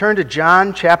Turn to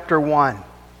John chapter 1.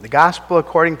 The Gospel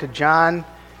according to John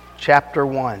chapter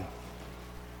 1.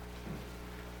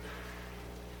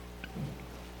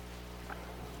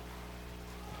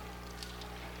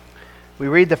 We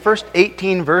read the first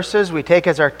 18 verses. We take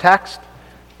as our text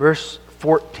verse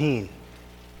 14.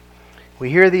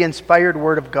 We hear the inspired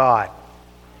word of God.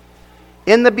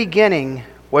 In the beginning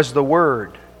was the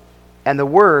Word, and the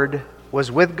Word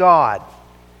was with God,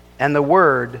 and the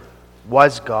Word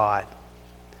was God.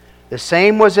 The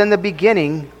same was in the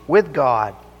beginning with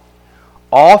God.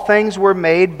 All things were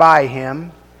made by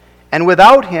Him, and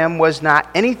without Him was not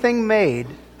anything made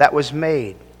that was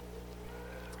made.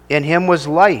 In Him was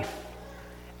life,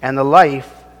 and the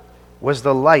life was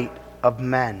the light of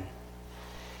men.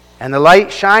 And the light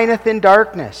shineth in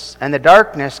darkness, and the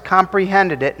darkness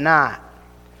comprehended it not.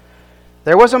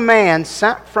 There was a man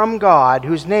sent from God,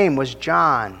 whose name was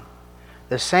John.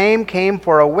 The same came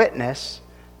for a witness,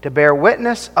 to bear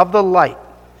witness of the light,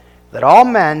 that all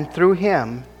men through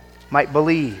him might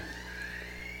believe.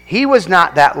 He was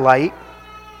not that light,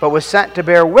 but was sent to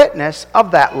bear witness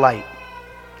of that light.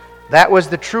 That was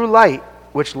the true light,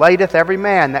 which lighteth every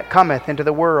man that cometh into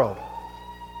the world.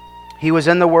 He was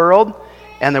in the world,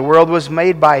 and the world was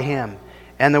made by him,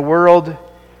 and the world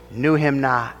knew him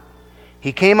not.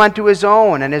 He came unto his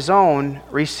own, and his own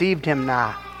received him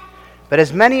not. But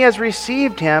as many as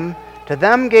received him, to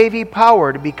them gave he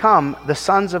power to become the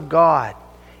sons of God,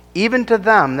 even to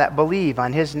them that believe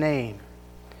on his name,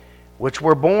 which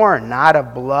were born not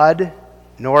of blood,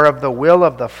 nor of the will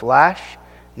of the flesh,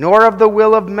 nor of the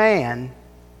will of man,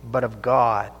 but of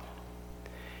God.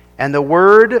 And the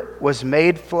Word was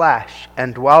made flesh,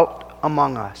 and dwelt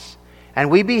among us. And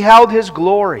we beheld his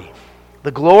glory,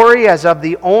 the glory as of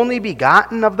the only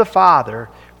begotten of the Father,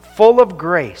 full of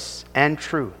grace and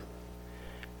truth.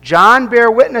 John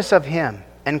bare witness of him,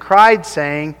 and cried,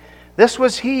 saying, This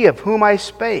was he of whom I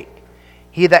spake.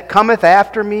 He that cometh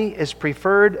after me is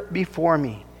preferred before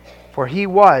me, for he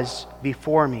was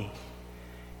before me.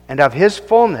 And of his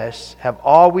fullness have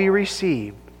all we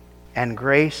received, and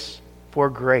grace for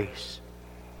grace.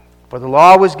 For the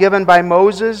law was given by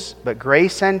Moses, but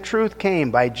grace and truth came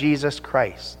by Jesus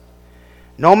Christ.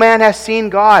 No man hath seen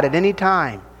God at any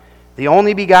time. The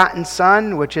only begotten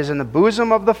Son, which is in the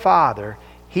bosom of the Father,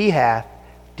 He hath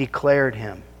declared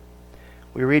him.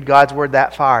 We read God's word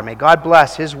that far. May God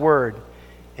bless His word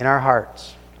in our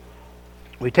hearts.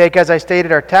 We take, as I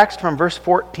stated, our text from verse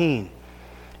 14.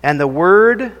 And the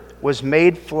Word was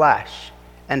made flesh,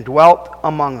 and dwelt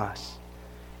among us.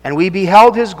 And we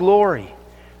beheld His glory,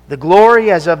 the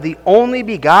glory as of the only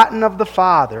begotten of the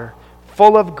Father,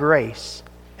 full of grace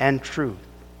and truth.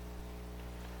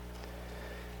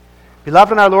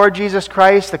 Beloved in our Lord Jesus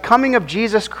Christ, the coming of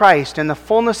Jesus Christ in the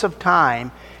fullness of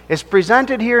time is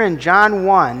presented here in John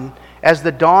 1 as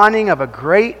the dawning of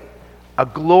a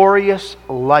glorious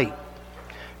light.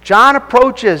 John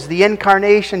approaches the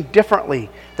incarnation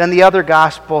differently than the other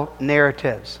gospel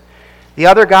narratives. The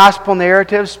other gospel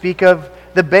narratives speak of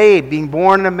the babe being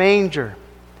born in a manger.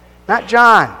 Not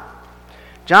John.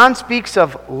 John speaks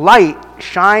of light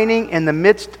shining in the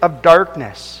midst of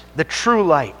darkness, the true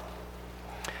light.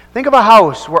 Think of a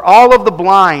house where all of the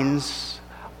blinds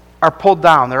are pulled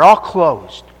down. They're all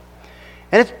closed.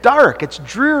 And it's dark. It's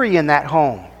dreary in that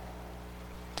home.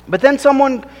 But then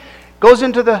someone goes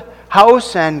into the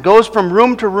house and goes from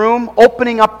room to room,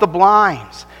 opening up the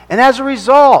blinds. And as a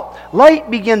result, light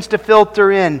begins to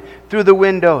filter in through the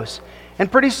windows.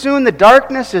 And pretty soon the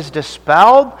darkness is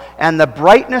dispelled, and the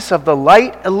brightness of the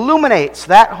light illuminates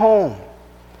that home.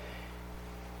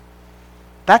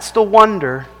 That's the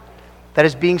wonder that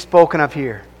is being spoken of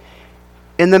here.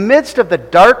 In the midst of the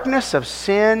darkness of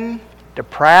sin,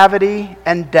 depravity,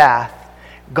 and death,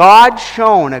 God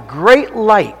shone a great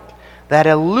light that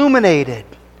illuminated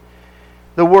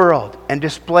the world and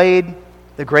displayed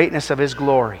the greatness of His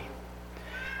glory.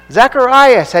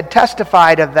 Zacharias had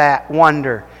testified of that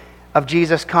wonder of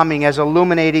Jesus coming as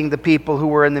illuminating the people who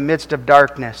were in the midst of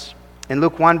darkness. In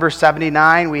Luke 1 verse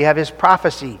 79, we have his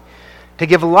prophecy to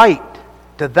give light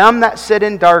to them that sit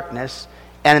in darkness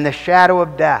and in the shadow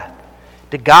of death,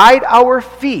 to guide our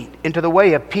feet into the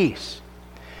way of peace.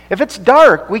 If it's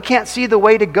dark, we can't see the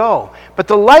way to go. But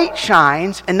the light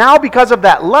shines, and now because of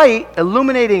that light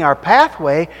illuminating our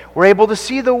pathway, we're able to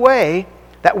see the way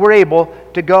that we're able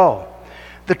to go.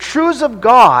 The truths of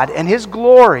God and His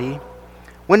glory,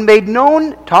 when made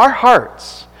known to our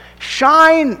hearts,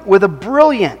 shine with a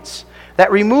brilliance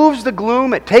that removes the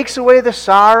gloom, it takes away the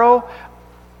sorrow,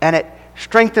 and it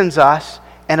strengthens us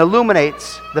and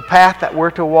illuminates the path that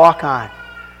we're to walk on.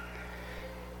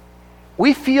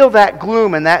 We feel that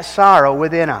gloom and that sorrow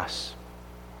within us.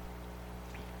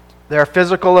 There are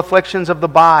physical afflictions of the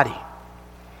body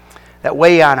that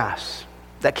weigh on us,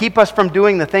 that keep us from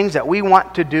doing the things that we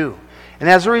want to do. And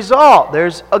as a result,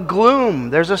 there's a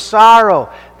gloom, there's a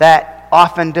sorrow that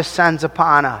often descends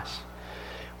upon us.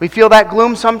 We feel that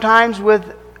gloom sometimes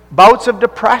with bouts of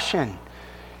depression.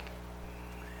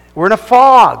 We're in a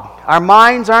fog. Our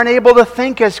minds aren't able to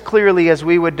think as clearly as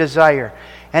we would desire.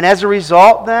 And as a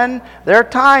result, then, there are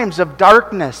times of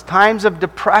darkness, times of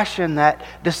depression that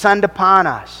descend upon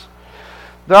us.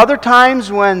 There are other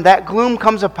times when that gloom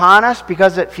comes upon us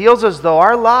because it feels as though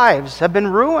our lives have been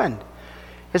ruined.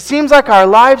 It seems like our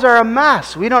lives are a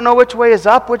mess. We don't know which way is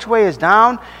up, which way is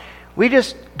down. We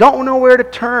just don't know where to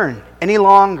turn any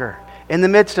longer in the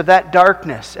midst of that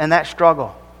darkness and that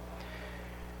struggle.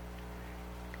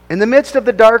 In the midst of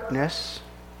the darkness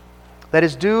that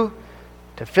is due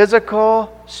to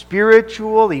physical,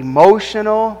 spiritual,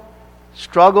 emotional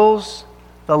struggles,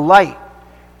 the light,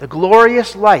 the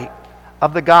glorious light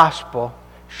of the gospel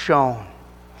shone.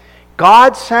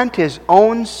 God sent His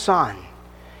own Son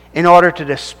in order to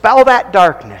dispel that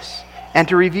darkness and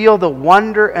to reveal the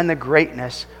wonder and the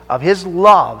greatness of His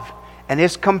love and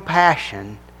His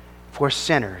compassion for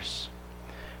sinners.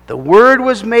 The Word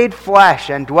was made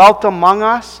flesh and dwelt among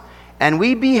us, and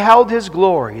we beheld His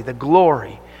glory, the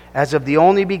glory as of the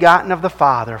only begotten of the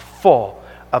Father, full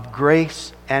of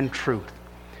grace and truth.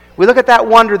 We look at that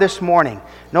wonder this morning,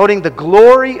 noting the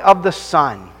glory of the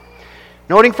Son.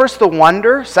 Noting first the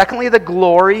wonder, secondly the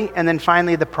glory, and then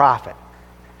finally the prophet.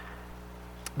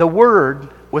 The Word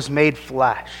was made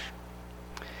flesh.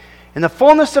 In the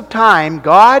fullness of time,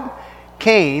 God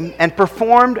came and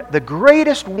performed the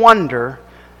greatest wonder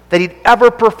that He'd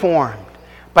ever performed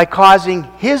by causing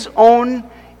His own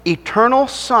eternal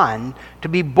Son to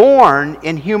be born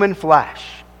in human flesh.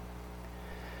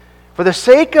 For the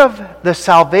sake of the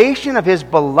salvation of His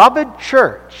beloved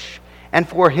church and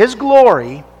for His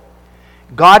glory,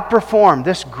 God performed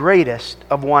this greatest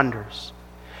of wonders.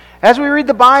 As we read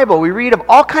the Bible, we read of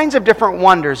all kinds of different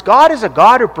wonders. God is a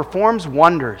God who performs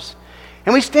wonders.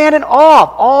 And we stand in awe of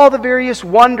all the various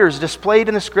wonders displayed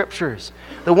in the Scriptures.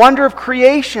 The wonder of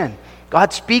creation,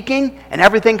 God speaking and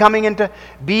everything coming into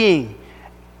being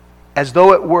as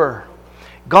though it were.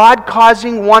 God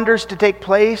causing wonders to take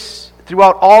place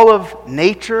throughout all of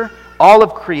nature, all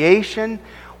of creation.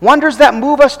 Wonders that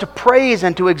move us to praise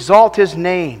and to exalt His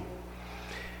name.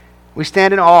 We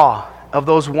stand in awe of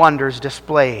those wonders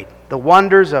displayed. The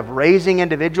wonders of raising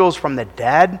individuals from the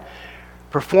dead,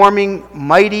 performing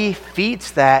mighty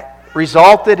feats that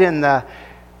resulted in the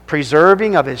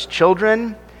preserving of His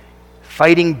children,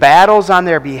 fighting battles on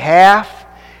their behalf.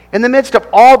 In the midst of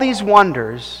all these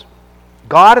wonders,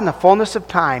 God in the fullness of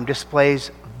time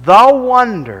displays the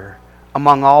wonder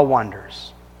among all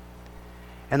wonders.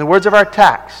 And the words of our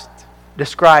text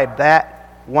describe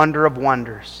that wonder of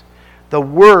wonders. The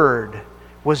Word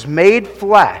was made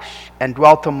flesh and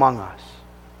dwelt among us.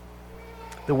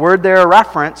 The word there, a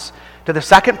reference to the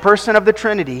second person of the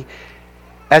Trinity,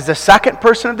 as the second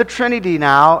person of the Trinity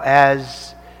now,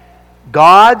 as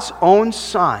God's own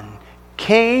Son,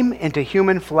 came into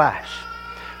human flesh.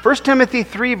 1 Timothy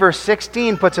 3 verse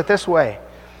 16 puts it this way,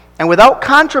 "And without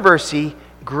controversy,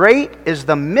 great is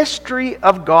the mystery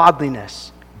of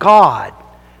godliness. God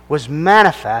was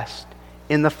manifest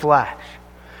in the flesh."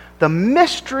 The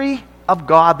mystery of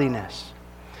godliness.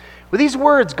 With these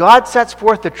words, God sets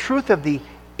forth the truth of the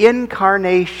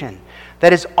incarnation,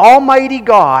 that is Almighty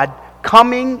God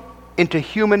coming into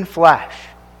human flesh,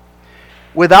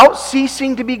 without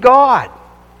ceasing to be God,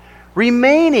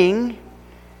 remaining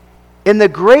in the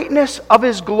greatness of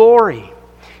His glory.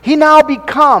 He now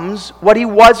becomes what He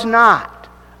was not,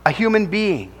 a human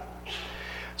being.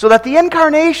 So that the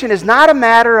incarnation is not a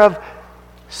matter of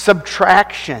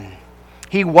subtraction.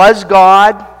 He was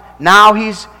God, now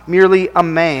He's merely a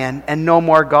man and no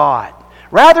more God.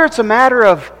 Rather, it's a matter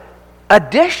of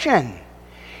addition.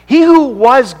 He who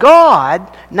was God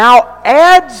now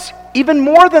adds even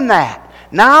more than that.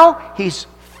 Now He's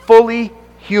fully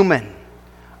human,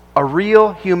 a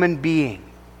real human being.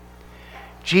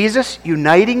 Jesus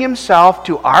uniting Himself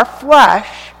to our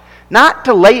flesh, not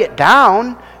to lay it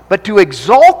down, but to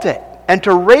exalt it and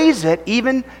to raise it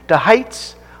even to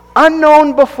heights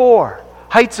unknown before,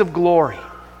 heights of glory.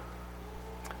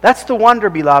 That's the wonder,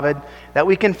 beloved, that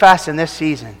we confess in this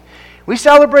season. We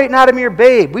celebrate not a mere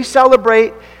babe. We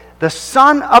celebrate the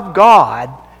Son of God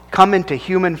come into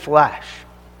human flesh.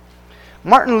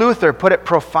 Martin Luther put it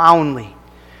profoundly.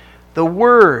 The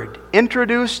Word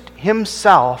introduced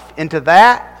Himself into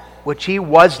that which He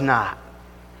was not,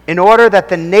 in order that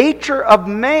the nature of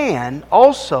man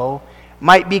also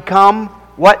might become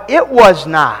what it was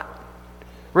not,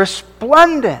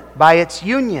 resplendent by its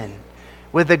union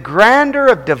with the grandeur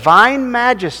of divine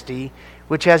majesty,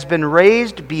 which has been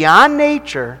raised beyond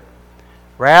nature,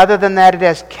 rather than that it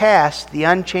has cast the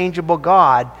unchangeable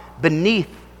God beneath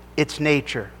its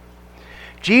nature.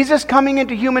 Jesus coming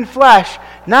into human flesh,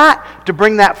 not to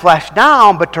bring that flesh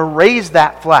down, but to raise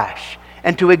that flesh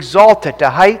and to exalt it to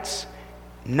heights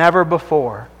never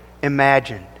before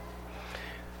imagined.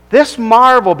 This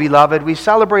marvel, beloved, we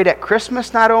celebrate at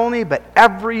Christmas not only, but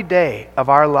every day of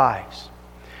our lives.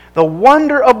 The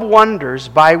wonder of wonders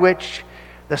by which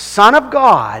the Son of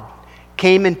God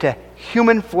came into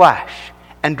human flesh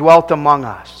and dwelt among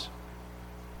us.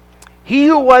 He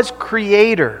who was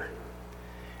creator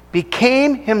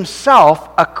became himself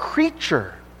a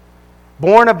creature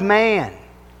born of man.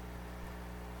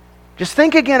 Just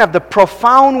think again of the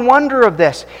profound wonder of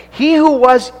this. He who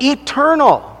was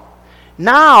eternal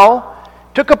now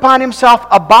took upon himself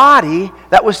a body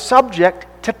that was subject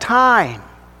to time.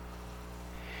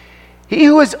 He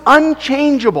who is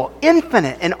unchangeable,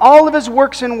 infinite in all of his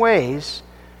works and ways,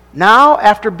 now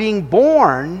after being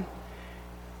born,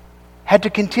 had to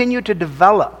continue to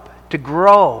develop, to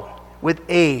grow with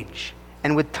age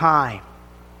and with time.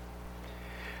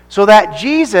 So that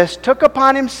Jesus took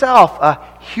upon himself a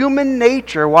human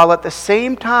nature while at the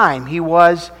same time he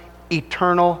was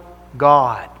eternal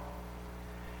God.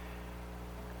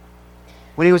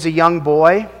 When he was a young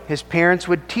boy, his parents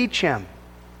would teach him.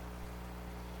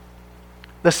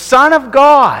 The Son of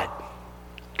God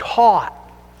taught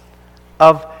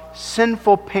of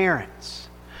sinful parents.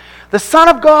 The Son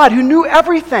of God who knew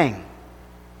everything.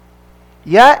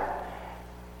 Yet,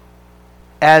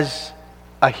 as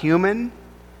a human,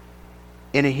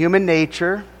 in a human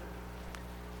nature,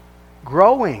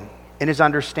 growing in his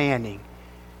understanding,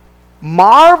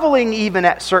 marveling even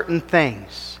at certain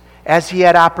things as he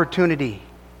had opportunity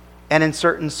and in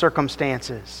certain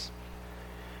circumstances.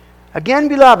 Again,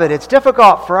 beloved, it's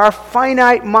difficult for our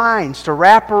finite minds to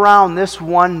wrap around this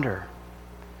wonder.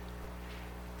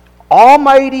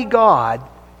 Almighty God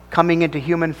coming into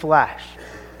human flesh.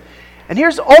 And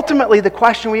here's ultimately the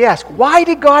question we ask. Why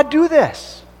did God do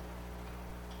this?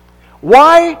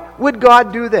 Why would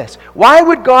God do this? Why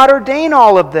would God ordain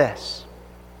all of this?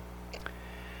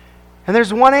 And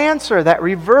there's one answer that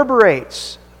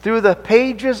reverberates through the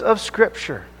pages of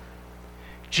Scripture.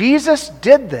 Jesus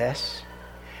did this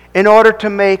in order to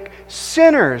make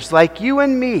sinners like you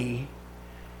and me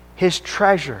his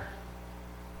treasure.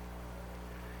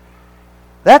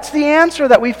 That's the answer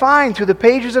that we find through the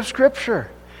pages of Scripture.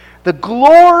 The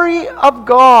glory of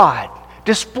God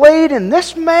displayed in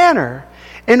this manner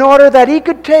in order that he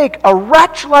could take a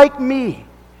wretch like me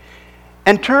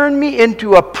and turn me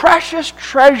into a precious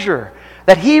treasure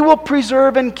that he will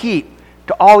preserve and keep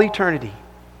to all eternity.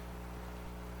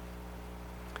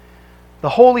 The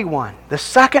Holy One, the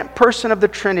second person of the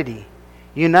Trinity,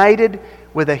 united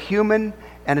with a human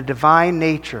and a divine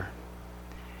nature,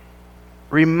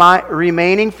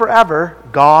 remaining forever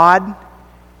God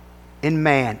in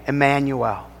man,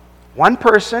 Emmanuel. One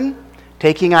person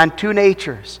taking on two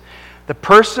natures. The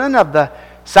person of the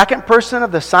second person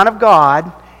of the Son of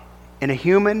God in a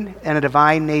human and a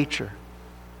divine nature.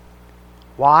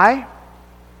 Why?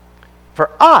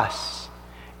 For us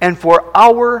and for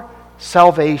our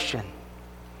salvation.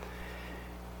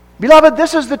 Beloved,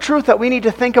 this is the truth that we need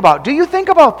to think about. Do you think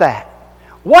about that?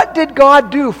 What did God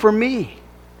do for me?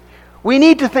 We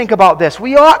need to think about this.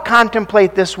 We ought to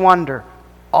contemplate this wonder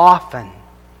often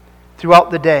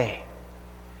throughout the day.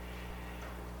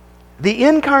 The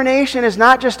incarnation is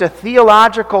not just a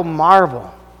theological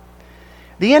marvel.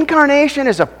 The incarnation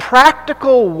is a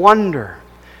practical wonder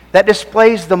that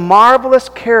displays the marvelous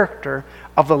character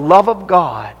of the love of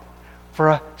God for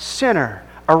a sinner,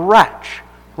 a wretch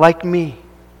like me.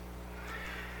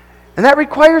 And that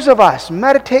requires of us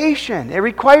meditation. It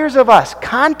requires of us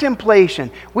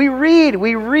contemplation. We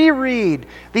reread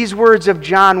these words of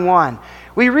John 1.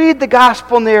 We read the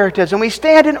gospel narratives and we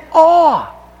stand in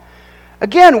awe.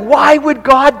 Again, why would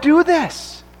God do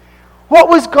this? What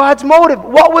was God's motive?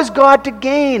 What was God to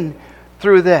gain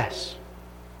through this?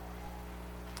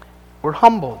 We're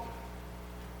humbled.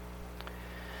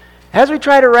 As we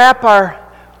try to wrap our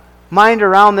mind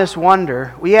around this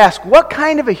wonder, we ask, what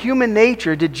kind of a human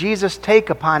nature did Jesus take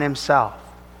upon himself?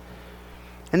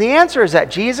 And the answer is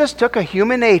that Jesus took a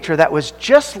human nature that was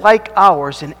just like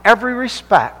ours in every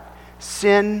respect,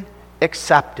 sin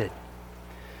accepted.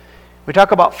 We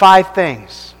talk about 5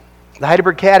 things. The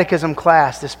Heidelberg Catechism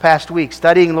class this past week,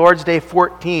 studying Lord's Day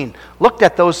 14, looked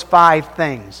at those 5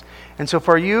 things. And so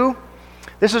for you,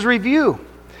 this is review.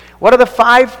 What are the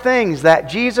 5 things that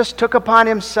Jesus took upon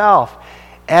himself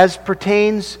as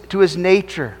pertains to his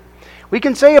nature. We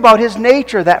can say about his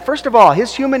nature that, first of all,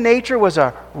 his human nature was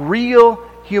a real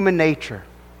human nature.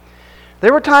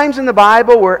 There were times in the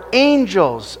Bible where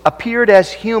angels appeared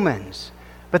as humans,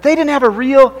 but they didn't have a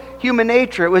real human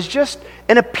nature. It was just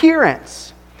an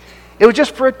appearance. It was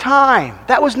just for a time.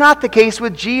 That was not the case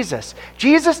with Jesus.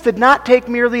 Jesus did not take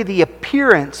merely the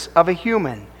appearance of a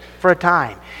human for a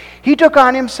time. He took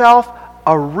on himself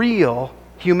a real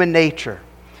human nature.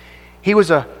 He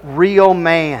was a real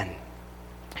man.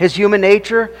 His human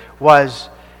nature was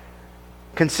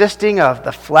consisting of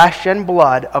the flesh and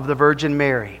blood of the Virgin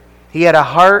Mary. He had a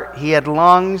heart, he had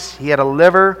lungs, he had a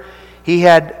liver, he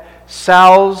had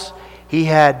cells, he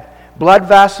had blood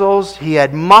vessels, he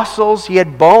had muscles, he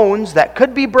had bones that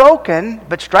could be broken,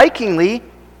 but strikingly,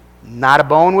 not a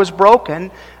bone was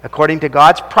broken, according to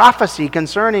God's prophecy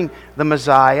concerning the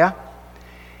Messiah.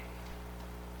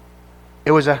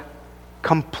 It was a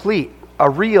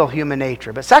real human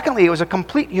nature. But secondly, it was a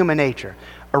complete human nature.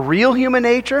 A real human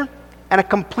nature and a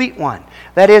complete one.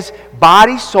 That is,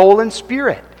 body, soul, and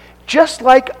spirit. Just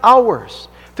like ours.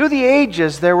 Through the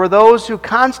ages, there were those who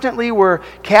constantly were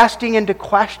casting into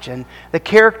question the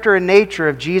character and nature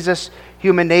of Jesus'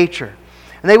 human nature.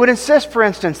 And they would insist, for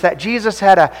instance, that Jesus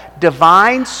had a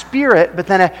divine spirit, but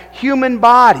then a human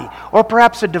body, or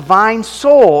perhaps a divine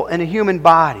soul in a human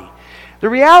body. The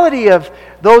reality of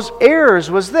those errors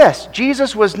was this: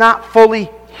 Jesus was not fully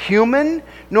human,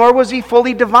 nor was he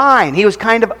fully divine. He was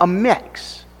kind of a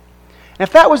mix. And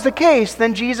if that was the case,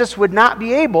 then Jesus would not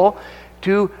be able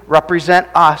to represent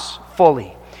us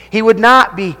fully. He would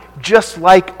not be just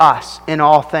like us in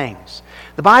all things.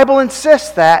 The Bible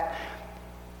insists that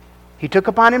he took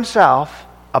upon himself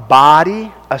a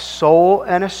body, a soul,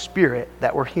 and a spirit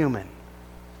that were human.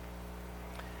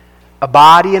 A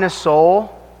body and a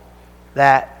soul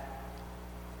that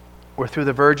were through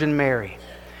the Virgin Mary.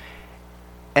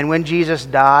 And when Jesus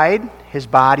died, his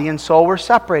body and soul were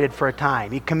separated for a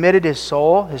time. He committed his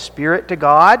soul, his spirit to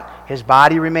God. His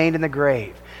body remained in the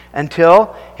grave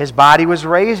until his body was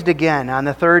raised again on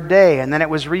the third day, and then it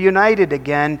was reunited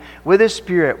again with his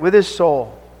spirit, with his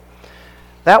soul.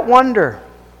 That wonder,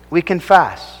 we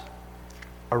confess,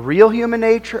 a real human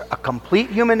nature, a complete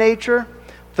human nature.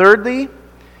 Thirdly,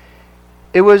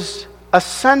 it was a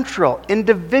central,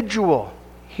 individual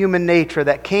human nature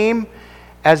that came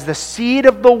as the seed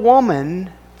of the woman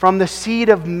from the seed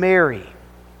of Mary.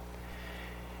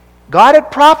 God had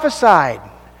prophesied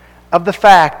of the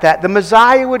fact that the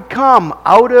Messiah would come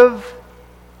out of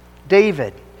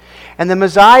David, and the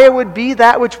Messiah would be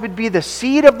that which would be the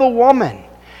seed of the woman.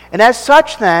 And as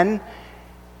such, then,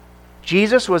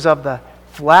 Jesus was of the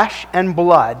flesh and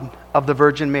blood of the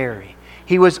Virgin Mary.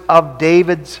 He was of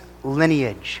David's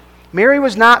lineage. Mary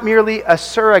was not merely a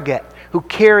surrogate who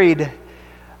carried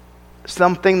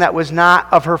something that was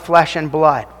not of her flesh and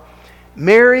blood.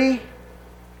 Mary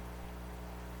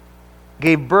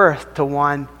gave birth to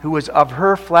one who was of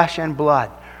her flesh and blood.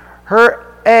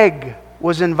 Her egg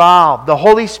was involved, the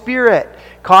Holy Spirit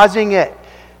causing it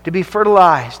to be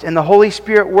fertilized, and the Holy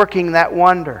Spirit working that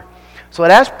wonder. So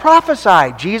that as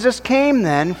prophesied, Jesus came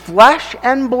then, flesh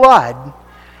and blood,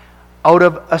 out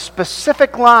of a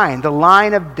specific line, the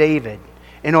line of David,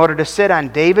 in order to sit on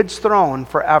David's throne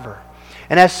forever.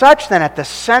 And as such, then, at the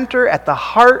center, at the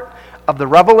heart of the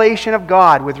revelation of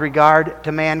God with regard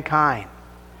to mankind.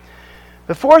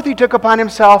 The fourth, he took upon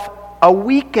himself a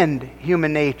weakened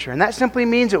human nature. And that simply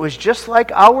means it was just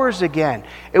like ours again.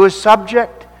 It was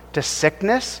subject to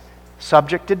sickness,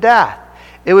 subject to death.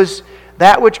 It was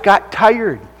that which got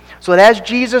tired. So that as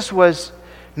Jesus was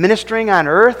ministering on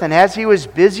earth and as he was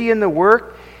busy in the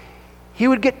work, he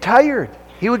would get tired.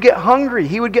 He would get hungry.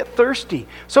 He would get thirsty.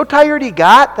 So tired he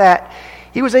got that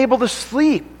he was able to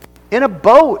sleep in a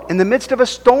boat in the midst of a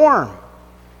storm.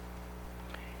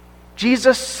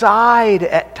 Jesus sighed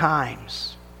at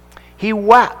times. He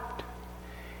wept.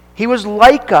 He was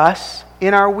like us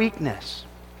in our weakness.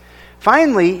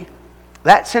 Finally,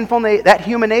 that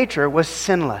human nature was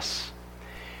sinless.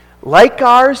 Like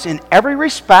ours in every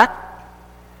respect,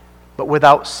 but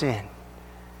without sin.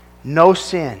 No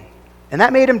sin. And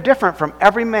that made him different from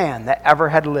every man that ever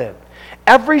had lived.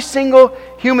 Every single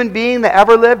human being that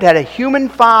ever lived had a human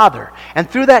father. And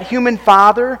through that human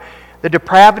father, the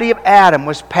depravity of Adam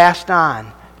was passed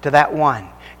on to that one.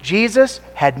 Jesus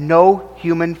had no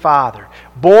human father.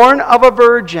 Born of a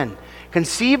virgin,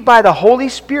 conceived by the Holy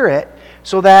Spirit,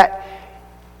 so that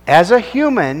as a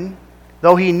human,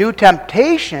 though he knew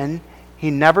temptation, he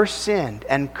never sinned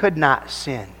and could not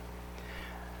sin.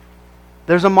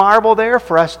 There's a marvel there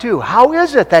for us too. How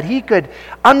is it that he could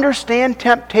understand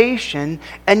temptation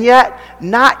and yet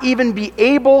not even be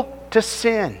able to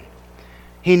sin.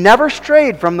 He never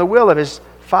strayed from the will of his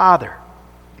Father.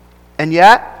 And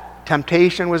yet,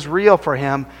 temptation was real for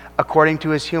him according to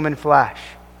his human flesh.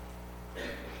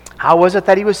 How was it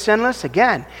that he was sinless?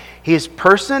 Again, his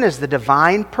person is the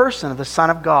divine person of the Son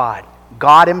of God,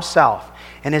 God himself,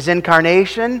 and his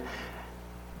incarnation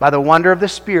by the wonder of the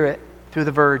Spirit through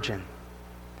the Virgin.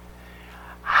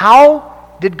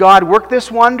 How did God work this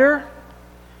wonder?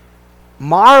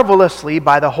 Marvelously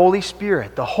by the Holy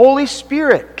Spirit. The Holy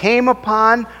Spirit came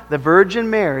upon the Virgin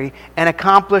Mary and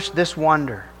accomplished this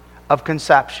wonder of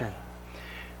conception.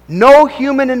 No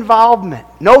human involvement,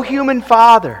 no human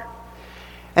father.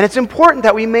 And it's important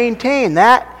that we maintain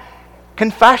that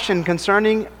confession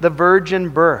concerning the virgin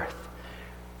birth.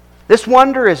 This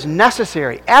wonder is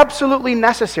necessary, absolutely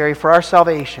necessary for our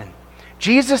salvation.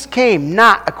 Jesus came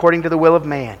not according to the will of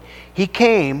man. He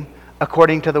came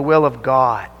according to the will of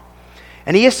God.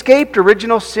 And he escaped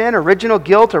original sin, original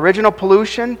guilt, original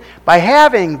pollution by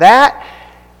having that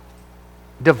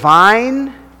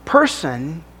divine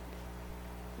person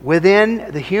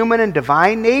within the human and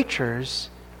divine natures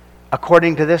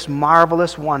according to this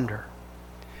marvelous wonder.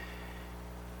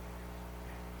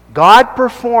 God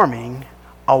performing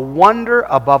a wonder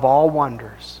above all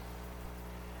wonders.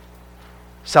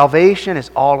 Salvation is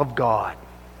all of God.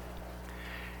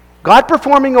 God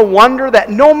performing a wonder that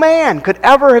no man could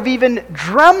ever have even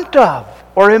dreamt of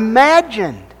or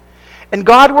imagined. And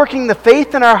God working the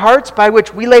faith in our hearts by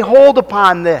which we lay hold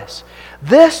upon this.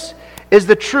 This is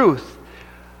the truth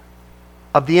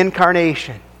of the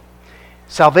incarnation.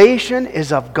 Salvation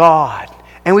is of God.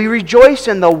 And we rejoice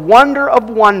in the wonder of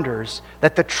wonders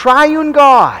that the triune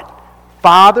God,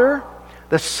 Father,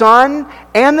 the Son,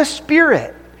 and the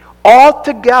Spirit, all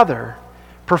together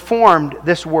performed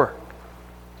this work.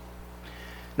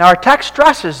 Now our text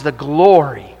stresses the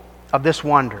glory of this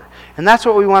wonder. And that's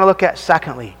what we want to look at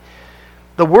secondly.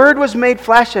 The Word was made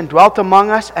flesh and dwelt among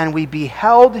us, and we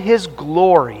beheld His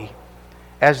glory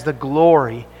as the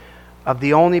glory of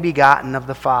the only begotten of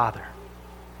the Father.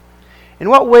 In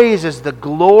what ways is the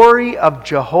glory of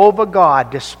Jehovah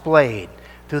God displayed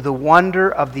through the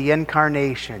wonder of the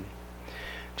incarnation?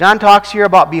 John talks here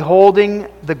about beholding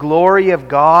the glory of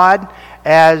God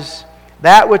as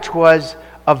that which was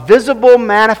a visible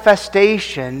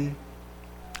manifestation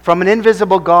from an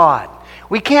invisible God.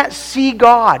 We can't see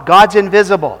God. God's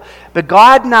invisible. But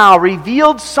God now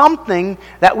revealed something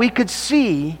that we could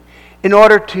see in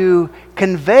order to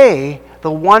convey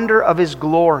the wonder of His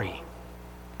glory.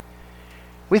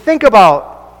 We think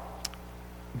about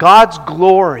God's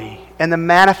glory and the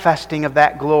manifesting of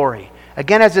that glory.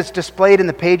 Again, as it's displayed in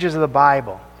the pages of the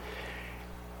Bible.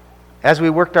 As we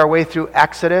worked our way through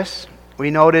Exodus,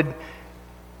 we noted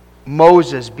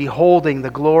Moses beholding the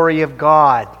glory of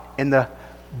God in the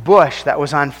bush that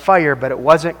was on fire, but it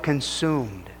wasn't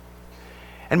consumed.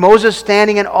 And Moses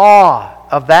standing in awe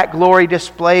of that glory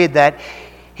displayed that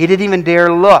he didn't even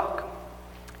dare look.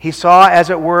 He saw, as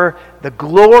it were, the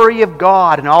glory of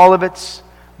God in all of its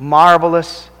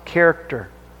marvelous character.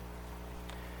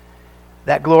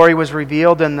 That glory was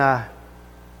revealed in the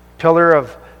pillar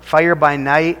of fire by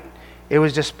night. It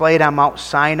was displayed on Mount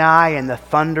Sinai and the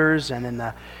thunders and in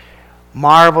the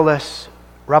marvelous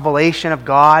revelation of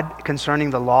God concerning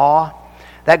the law.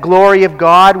 That glory of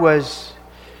God was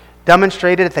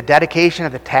demonstrated at the dedication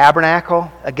of the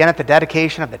tabernacle, again at the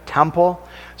dedication of the temple.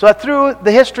 So that through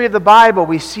the history of the Bible,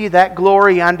 we see that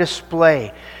glory on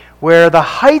display, where the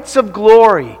heights of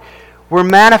glory were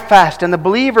manifest and the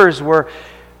believers were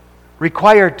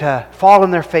required to fall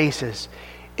on their faces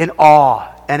in awe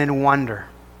and in wonder.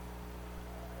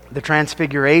 The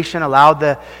Transfiguration allowed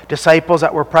the disciples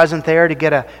that were present there to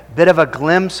get a bit of a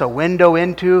glimpse, a window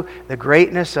into the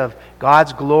greatness of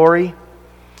God's glory.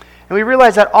 And we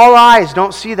realize that all eyes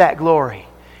don't see that glory.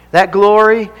 That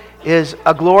glory is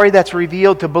a glory that's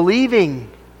revealed to believing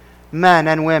men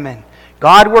and women.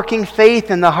 God working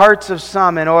faith in the hearts of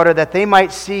some in order that they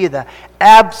might see the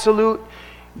absolute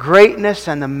greatness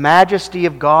and the majesty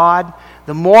of God,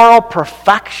 the moral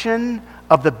perfection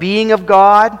of the being of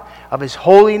God, of His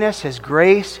holiness, His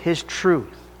grace, His truth.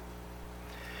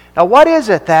 Now, what is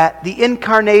it that the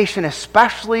incarnation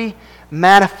especially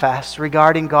manifests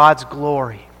regarding God's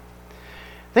glory?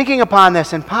 Thinking upon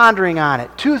this and pondering on it,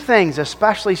 two things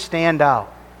especially stand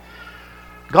out.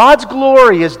 God's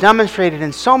glory is demonstrated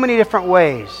in so many different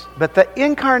ways, but the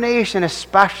incarnation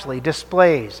especially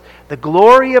displays the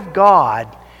glory of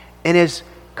God in His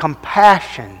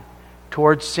compassion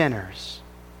towards sinners.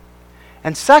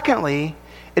 And secondly,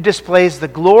 it displays the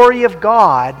glory of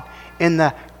God in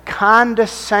the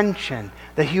condescension,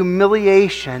 the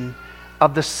humiliation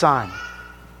of the Son.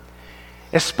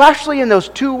 Especially in those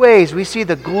two ways, we see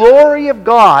the glory of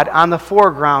God on the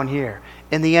foreground here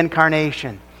in the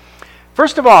incarnation.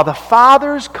 First of all, the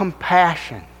Father's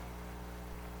compassion.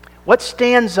 What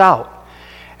stands out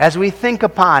as we think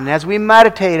upon, as we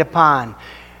meditate upon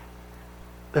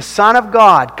the Son of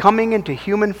God coming into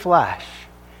human flesh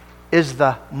is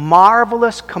the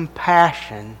marvelous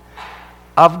compassion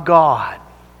of God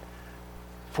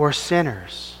for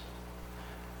sinners.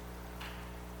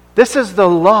 This is the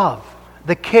love,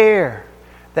 the care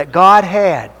that God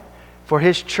had for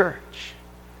His church.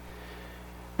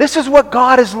 This is what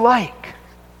God is like.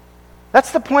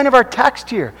 That's the point of our text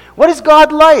here. What is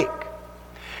God like?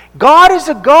 God is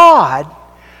a God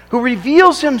who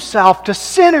reveals Himself to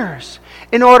sinners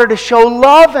in order to show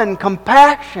love and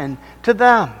compassion to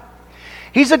them.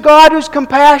 He's a God whose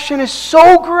compassion is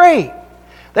so great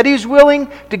that He's willing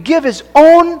to give His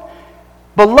own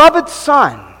beloved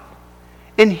Son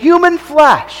in human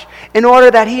flesh in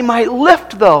order that He might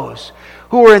lift those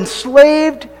who were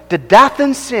enslaved to death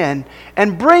and sin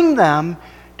and bring them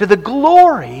to the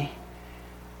glory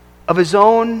of His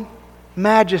own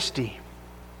majesty.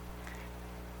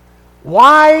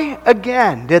 Why,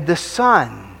 again, did the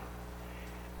Son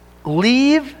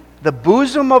leave the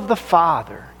bosom of the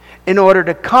Father in order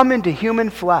to come into human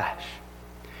flesh?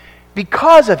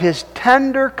 Because of His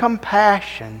tender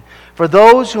compassion for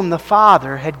those whom the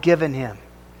Father had given Him.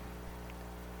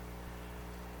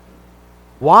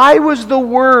 Why was the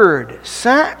Word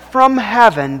sent from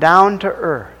heaven down to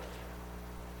earth?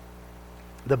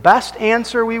 The best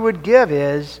answer we would give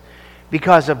is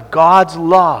because of God's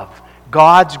love,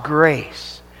 God's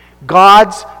grace,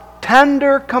 God's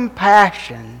tender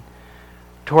compassion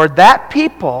toward that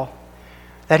people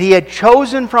that He had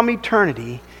chosen from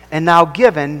eternity and now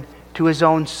given to His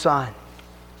own Son.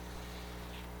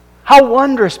 How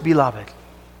wondrous, beloved!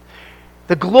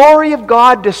 The glory of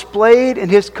God displayed in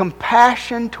His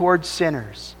compassion towards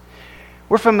sinners.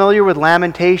 We're familiar with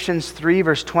Lamentations 3,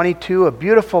 verse 22, a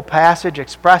beautiful passage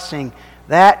expressing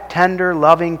that tender,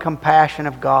 loving compassion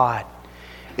of God.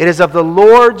 It is of the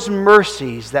Lord's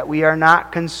mercies that we are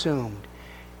not consumed,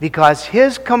 because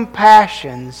His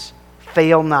compassions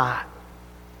fail not.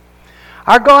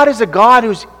 Our God is a God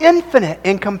who's infinite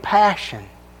in compassion.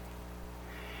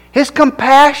 His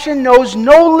compassion knows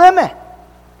no limit.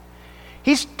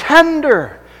 He's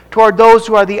tender toward those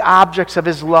who are the objects of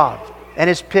His love and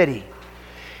His pity.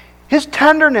 His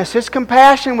tenderness, His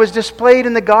compassion was displayed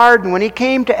in the garden when He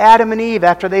came to Adam and Eve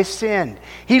after they sinned.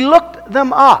 He looked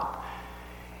them up.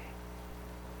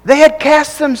 They had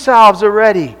cast themselves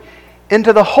already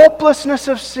into the hopelessness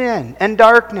of sin and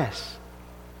darkness.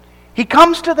 He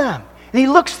comes to them and He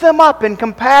looks them up in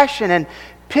compassion and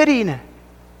pity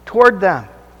toward them.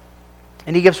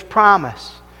 And He gives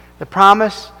promise, the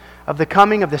promise of the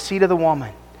coming of the seed of the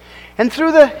woman. And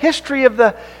through the history of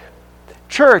the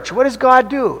church, what does God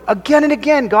do? Again and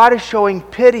again, God is showing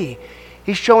pity.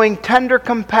 He's showing tender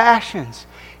compassions.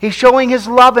 He's showing His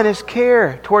love and His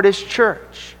care toward His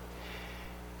church.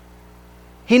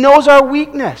 He knows our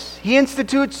weakness. He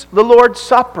institutes the Lord's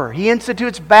Supper. He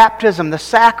institutes baptism, the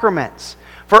sacraments,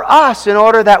 for us in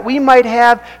order that we might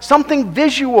have something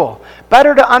visual,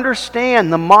 better to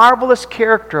understand the marvelous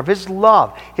character of His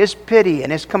love, His pity,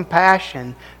 and His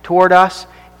compassion toward us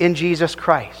in Jesus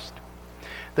Christ.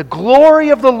 The glory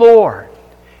of the Lord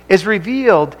is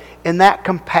revealed in that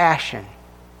compassion.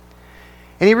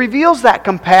 And He reveals that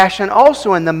compassion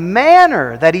also in the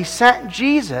manner that He sent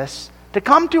Jesus to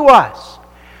come to us.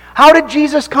 How did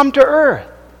Jesus come to earth?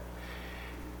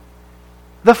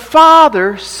 The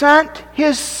Father sent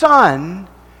His Son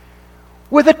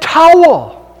with a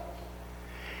towel.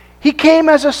 He came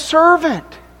as a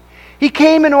servant. He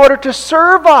came in order to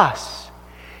serve us.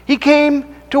 He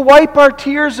came to wipe our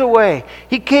tears away.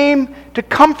 He came to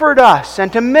comfort us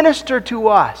and to minister to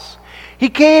us. He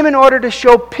came in order to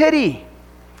show pity.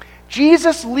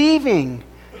 Jesus leaving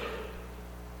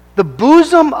the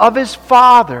bosom of His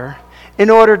Father in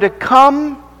order to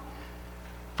come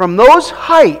from those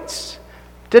heights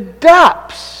to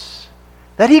depths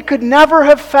that He could never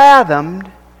have fathomed,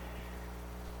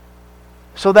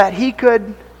 so that He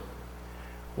could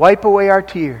wipe away our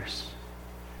tears,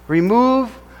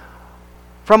 remove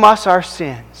from us our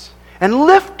sins, and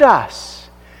lift us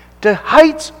to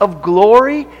heights of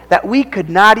glory that we could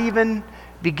not even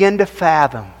begin to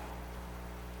fathom.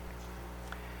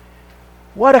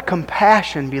 What a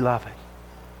compassion, beloved.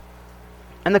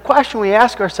 And the question we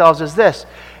ask ourselves is this: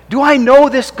 do I know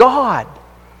this God?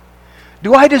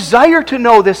 Do I desire to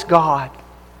know this God?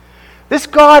 This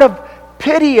God of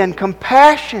pity and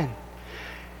compassion.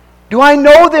 Do I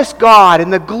know this God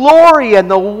and the glory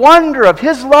and the wonder of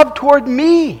His love toward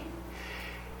me?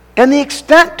 and the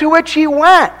extent to which He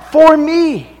went for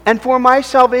me and for my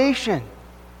salvation.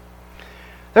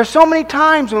 There's so many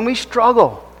times when we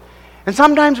struggle. And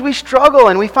sometimes we struggle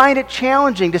and we find it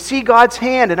challenging to see God's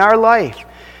hand in our life,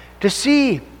 to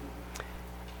see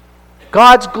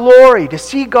God's glory, to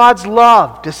see God's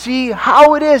love, to see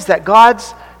how it is that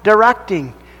God's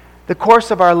directing the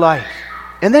course of our life.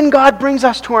 And then God brings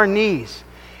us to our knees.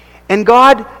 And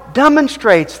God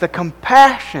demonstrates the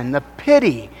compassion, the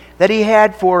pity that He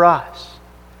had for us.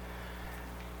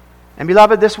 And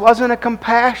beloved, this wasn't a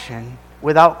compassion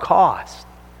without cost.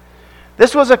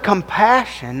 This was a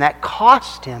compassion that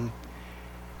cost Him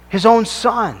His own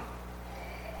Son.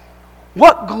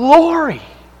 What glory,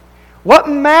 what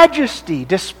majesty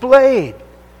displayed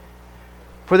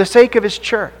for the sake of His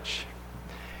church.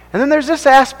 And then there's this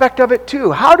aspect of it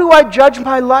too. How do I judge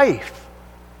my life?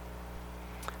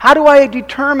 How do I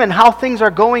determine how things are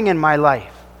going in my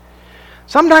life?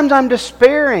 Sometimes I'm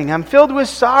despairing. I'm filled with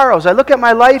sorrows. I look at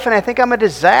my life and I think I'm a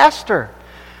disaster.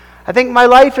 I think my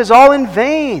life is all in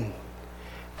vain.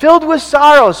 Filled with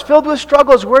sorrows, filled with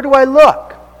struggles, where do I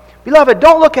look? Beloved,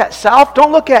 don't look at self.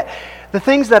 Don't look at the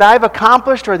things that I've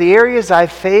accomplished or the areas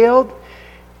I've failed.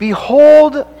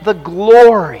 Behold the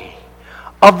glory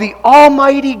of the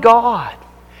Almighty God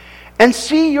and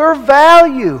see your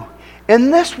value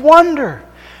in this wonder.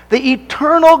 The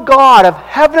eternal God of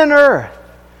heaven and earth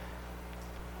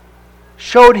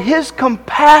showed His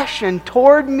compassion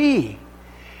toward me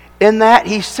in that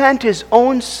He sent His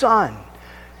own Son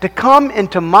to come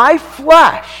into my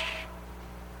flesh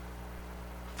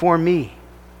for me.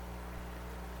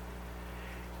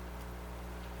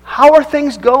 How are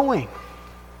things going?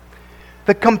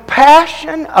 The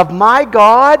compassion of my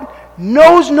God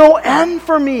knows no end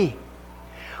for me.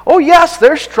 Oh yes,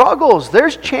 there's struggles,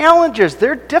 there's challenges,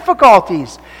 there's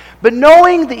difficulties. But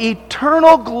knowing the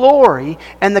eternal glory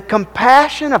and the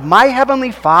compassion of my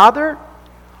Heavenly Father,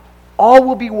 all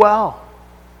will be well.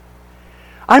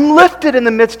 I'm lifted in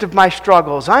the midst of my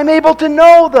struggles. I'm able to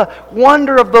know the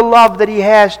wonder of the love that He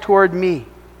has toward me.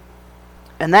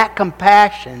 And that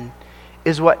compassion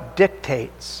is what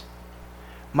dictates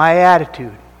my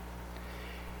attitude.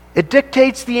 It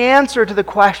dictates the answer to the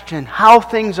question, how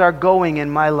things are going in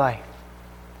my life.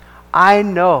 I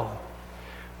know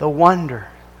the wonder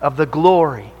of the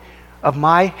glory of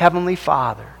my Heavenly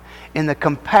Father in the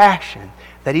compassion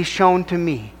that He's shown to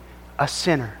me, a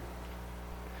sinner.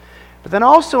 But then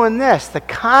also in this, the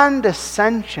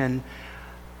condescension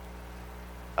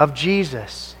of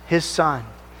Jesus, His Son.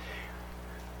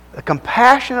 The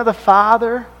compassion of the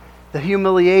Father, the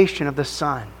humiliation of the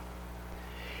Son.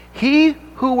 He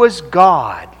who was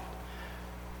God,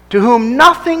 to whom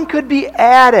nothing could be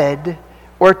added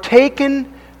or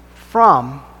taken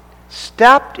from,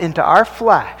 stepped into our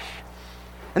flesh.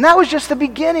 And that was just the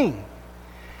beginning.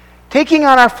 Taking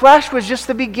on our flesh was just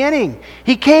the beginning.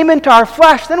 He came into our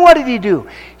flesh. Then what did He do?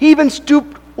 He even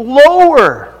stooped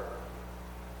lower.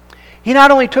 He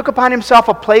not only took upon Himself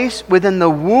a place within the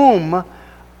womb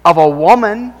of a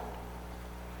woman,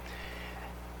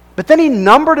 but then He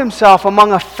numbered Himself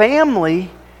among a family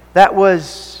that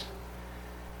was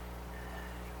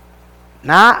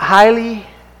not highly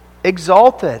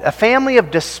exalted, a family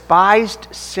of despised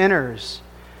sinners,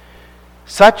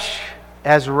 such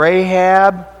as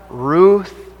Rahab,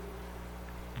 Ruth,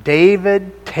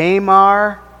 David,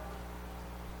 Tamar,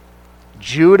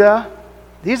 Judah.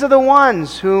 These are the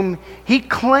ones whom He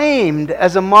claimed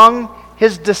as among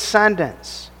His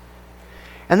descendants.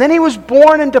 And then He was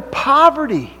born into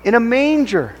poverty in a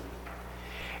manger.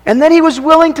 And then He was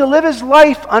willing to live His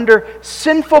life under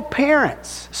sinful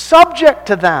parents, subject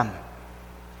to them,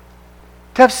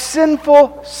 to have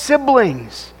sinful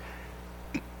siblings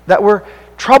that were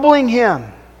troubling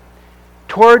Him,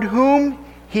 toward whom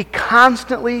He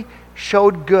constantly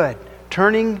showed good,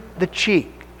 turning the cheek.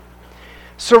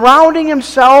 Surrounding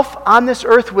Himself on this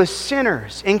earth with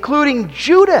sinners, including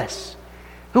Judas,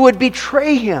 who would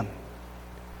betray Him.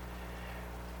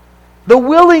 The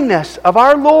willingness of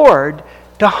our Lord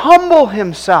to humble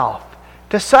Himself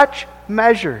to such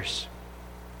measures.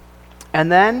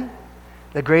 And then,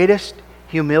 the greatest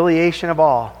humiliation of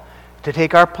all, to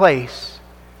take our place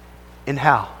in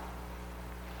hell.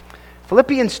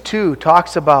 Philippians 2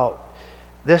 talks about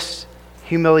this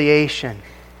humiliation.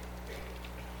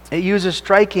 It uses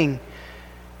striking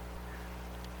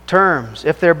terms.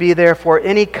 If there be therefore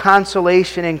any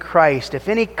consolation in Christ, if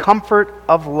any comfort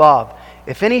of love,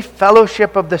 if any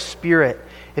fellowship of the Spirit,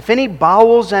 if any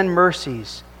bowels and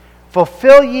mercies,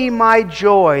 fulfill ye my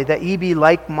joy that ye be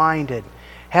like-minded,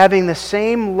 having the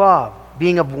same love,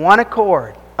 being of one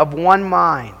accord, of one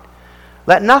mind.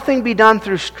 Let nothing be done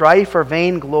through strife or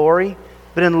vainglory,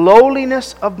 but in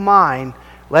lowliness of mind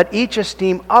let each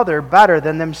esteem other better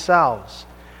than themselves.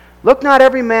 Look not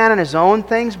every man on his own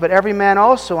things, but every man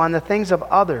also on the things of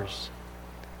others.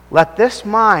 Let this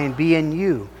mind be in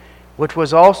you, which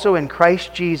was also in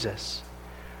Christ Jesus,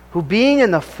 who being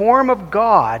in the form of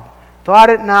God, thought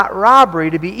it not robbery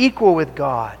to be equal with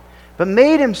God, but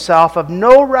made himself of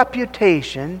no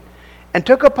reputation, and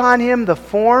took upon him the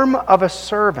form of a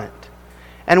servant,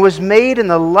 and was made in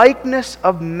the likeness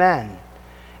of men.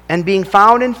 And being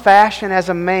found in fashion as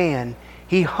a man,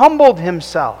 he humbled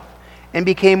himself, and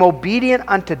became obedient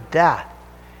unto death,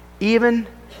 even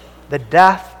the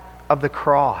death of the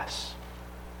cross.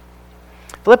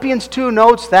 Philippians 2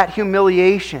 notes that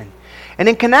humiliation. And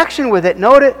in connection with it,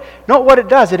 note what it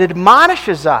does. It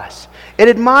admonishes us. It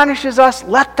admonishes us,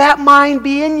 let that mind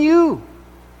be in you.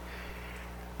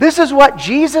 This is what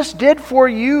Jesus did for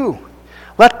you.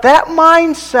 Let that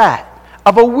mindset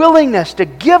of a willingness to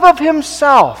give of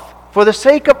himself for the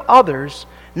sake of others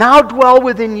now dwell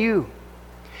within you.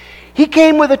 He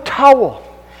came with a towel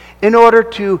in order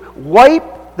to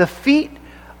wipe the feet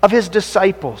of his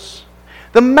disciples.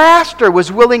 The Master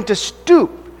was willing to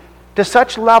stoop to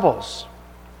such levels.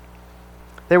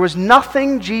 There was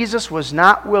nothing Jesus was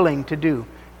not willing to do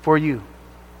for you.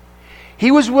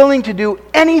 He was willing to do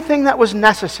anything that was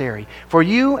necessary for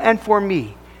you and for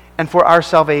me and for our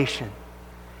salvation,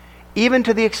 even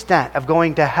to the extent of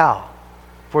going to hell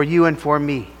for you and for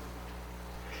me.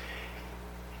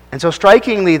 And so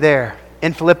strikingly there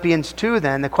in Philippians 2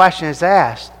 then, the question is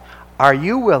asked, are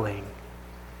you willing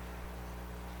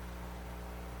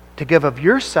to give of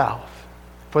yourself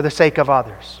for the sake of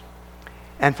others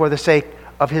and for the sake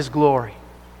of his glory?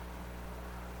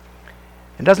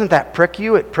 And doesn't that prick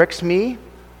you? It pricks me.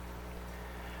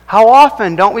 How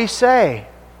often don't we say,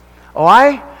 oh,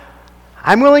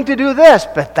 I'm willing to do this,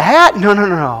 but that?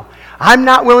 No. I'm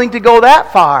not willing to go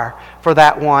that far for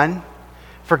that one.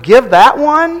 Forgive that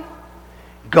one?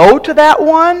 Go to that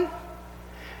one?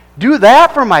 Do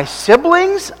that for my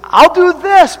siblings? I'll do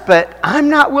this, but I'm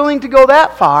not willing to go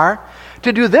that far.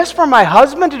 To do this for my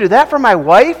husband, to do that for my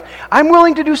wife, I'm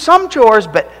willing to do some chores,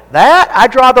 but that, I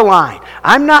draw the line.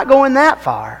 I'm not going that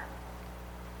far.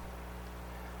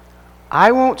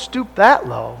 I won't stoop that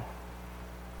low.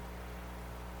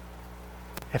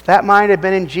 If that mind had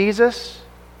been in Jesus,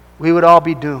 we would all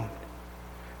be doomed.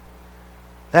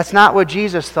 That's not what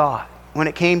Jesus thought when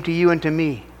it came to you and to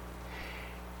me.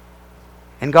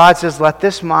 And God says, let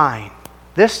this mind,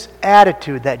 this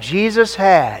attitude that Jesus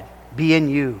had, be in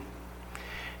you.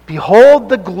 Behold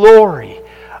the glory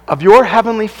of your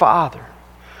heavenly Father,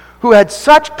 who had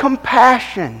such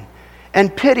compassion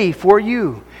and pity for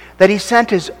you, that he sent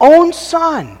his own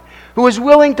Son, who was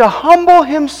willing to humble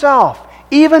himself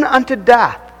even unto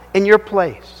death in your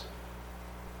place.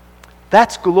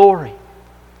 That's glory.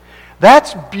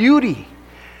 That's beauty.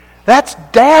 That's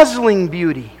dazzling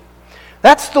beauty.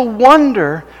 That's the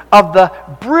wonder of the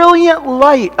brilliant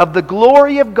light of the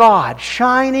glory of God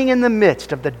shining in the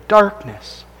midst of the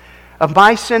darkness of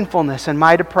my sinfulness and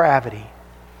my depravity.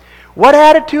 What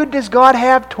attitude does God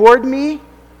have toward me?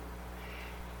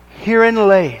 Herein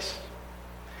lays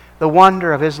the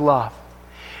wonder of his love.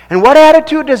 And what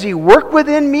attitude does he work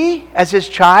within me as his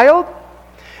child?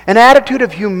 An attitude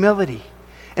of humility,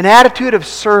 an attitude of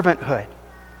servanthood,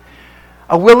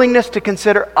 a willingness to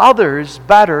consider others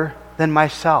better than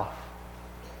myself.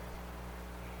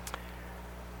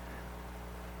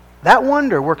 That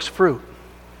wonder works fruit.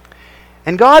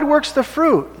 And God works the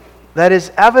fruit that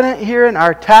is evident here in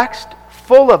our text,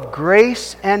 full of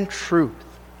grace and truth.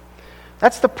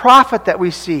 That's the prophet that we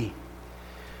see.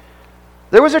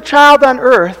 There was a child on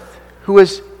earth who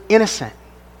was innocent.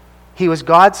 He was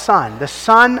God's son, the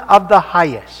Son of the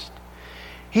highest.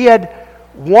 He had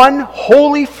one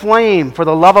holy flame for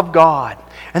the love of God.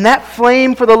 And that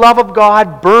flame for the love of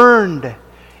God burned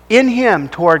in him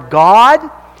toward God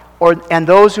and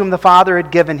those whom the Father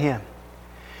had given him.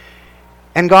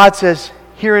 And God says,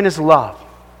 herein is love.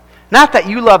 Not that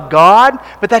you love God,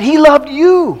 but that he loved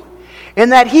you.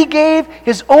 And that he gave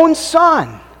his own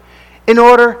Son in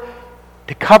order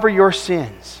to cover your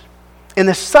sins. In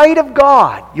the sight of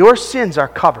God, your sins are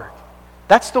covered.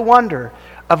 That's the wonder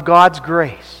of God's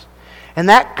grace. And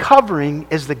that covering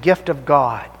is the gift of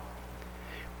God.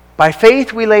 By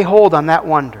faith we lay hold on that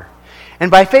wonder. And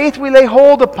by faith we lay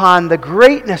hold upon the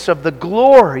greatness of the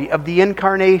glory of the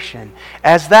incarnation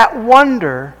as that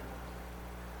wonder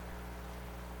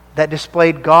that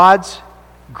displayed God's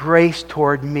grace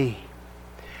toward me.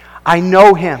 I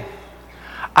know him.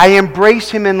 I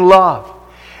embrace him in love.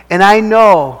 And I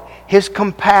know his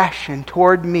compassion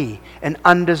toward me, an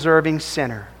undeserving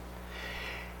sinner.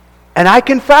 And I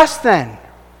confess then,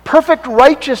 perfect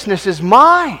righteousness is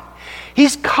mine.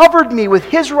 He's covered me with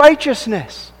His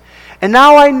righteousness. And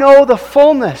now I know the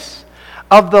fullness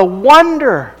of the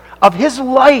wonder of His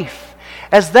life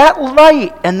as that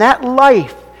light and that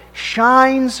life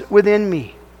shines within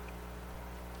me.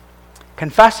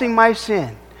 Confessing my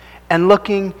sin and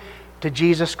looking to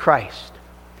Jesus Christ.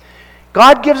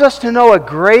 God gives us to know a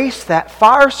grace that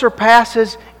far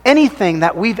surpasses anything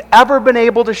that we've ever been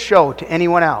able to show to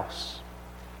anyone else.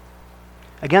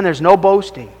 Again, there's no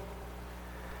boasting.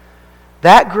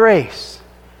 That grace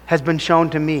has been shown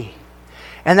to me.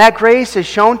 And that grace is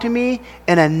shown to me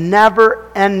in a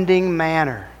never-ending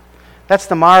manner. That's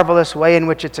the marvelous way in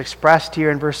which it's expressed here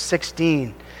in verse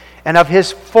 16. And of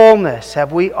His fullness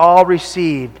have we all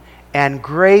received, and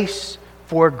grace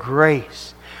for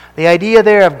grace. The idea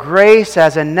there of grace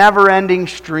as a never-ending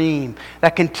stream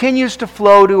that continues to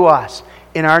flow to us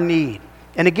in our need.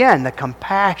 And again, the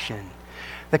compassion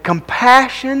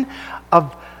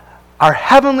of our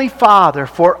Heavenly Father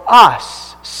for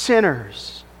us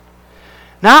sinners.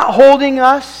 Not holding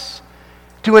us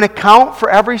to an account for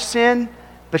every sin,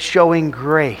 but showing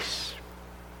grace.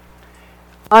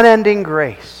 Unending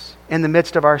grace in the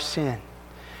midst of our sin.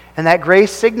 And that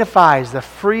grace signifies the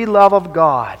free love of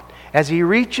God as He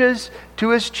reaches to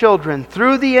His children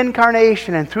through the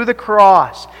incarnation and through the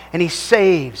cross, and He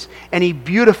saves and He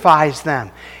beautifies them,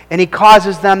 and He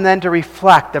causes them then to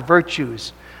reflect the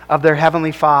virtues of their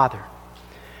Heavenly Father.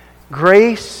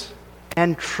 Grace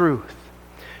and truth.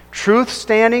 Truth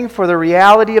standing for the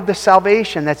reality of the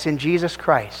salvation that's in Jesus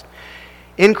Christ.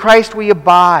 In Christ we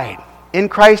abide. In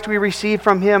Christ we receive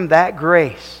from Him that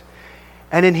grace.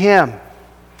 And in Him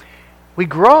we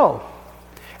grow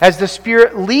as the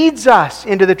Spirit leads us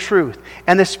into the truth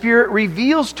and the Spirit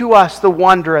reveals to us the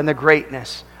wonder and the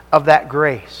greatness of that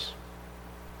grace.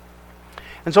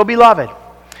 And so, beloved,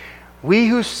 we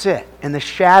who sit in the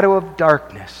shadow of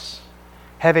darkness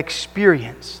have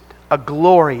experienced a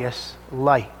glorious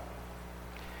light.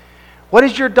 What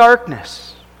is your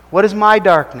darkness? What is my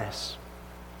darkness?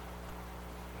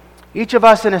 Each of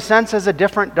us, in a sense, has a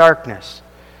different darkness.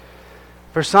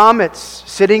 For some, it's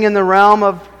sitting in the realm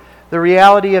of the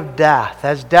reality of death,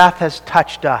 as death has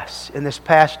touched us in this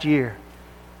past year.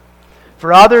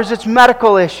 For others, it's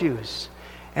medical issues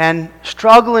and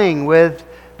struggling with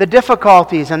the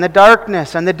difficulties and the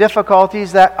darkness and the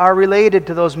difficulties that are related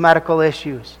to those medical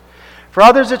issues. For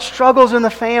others, it's struggles in the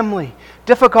family,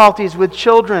 difficulties with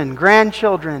children,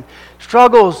 grandchildren,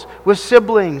 struggles with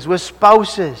siblings, with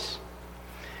spouses.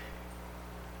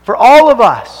 For all of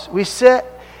us, we sit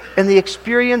in the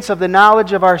experience of the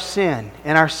knowledge of our sin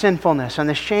and our sinfulness and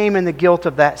the shame and the guilt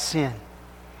of that sin.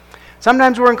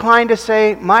 Sometimes we're inclined to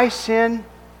say, my sin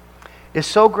is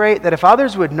so great that if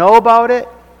others would know about it,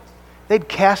 they'd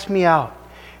cast me out.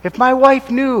 If my wife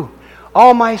knew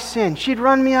all my sin, she'd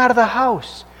run me out of the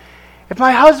house. If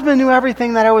my husband knew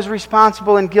everything that I was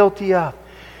responsible and guilty of,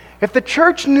 if the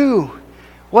church knew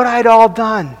what I'd all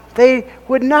done, they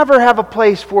would never have a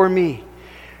place for me.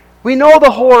 We know the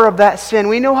horror of that sin.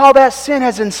 We know how that sin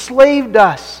has enslaved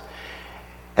us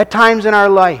at times in our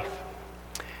life.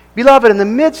 Beloved, in the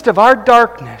midst of our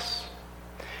darkness,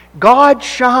 God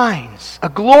shines a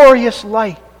glorious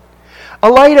light, a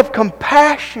light of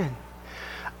compassion,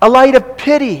 a light of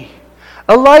pity,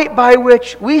 a light by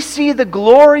which we see the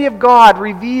glory of God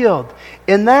revealed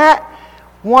in that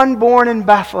one born in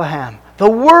Bethlehem, the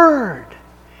Word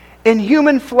in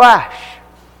human flesh.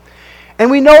 And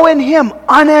we know in Him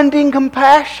unending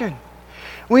compassion.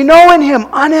 We know in Him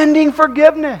unending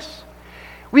forgiveness.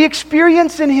 We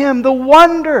experience in Him the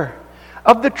wonder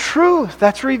of the truth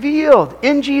that's revealed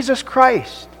in Jesus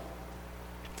Christ.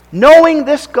 Knowing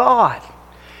this God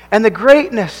and the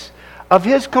greatness of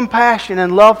His compassion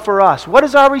and love for us, what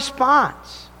is our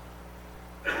response?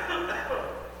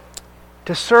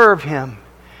 To serve Him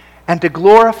and to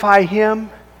glorify Him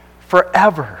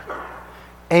forever.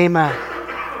 Amen.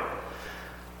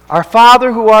 Our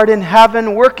Father who art in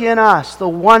heaven, work in us the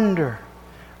wonder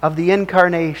of the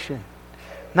incarnation.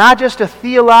 Not just a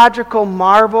theological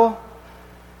marvel,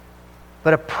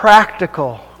 but a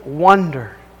practical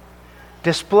wonder,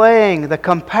 displaying the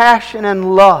compassion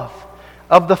and love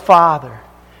of the Father,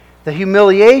 the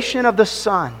humiliation of the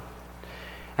Son,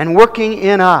 and working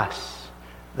in us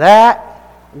that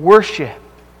worship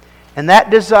and that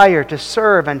desire to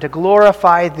serve and to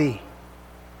glorify Thee.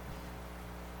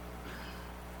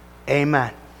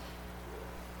 Amen.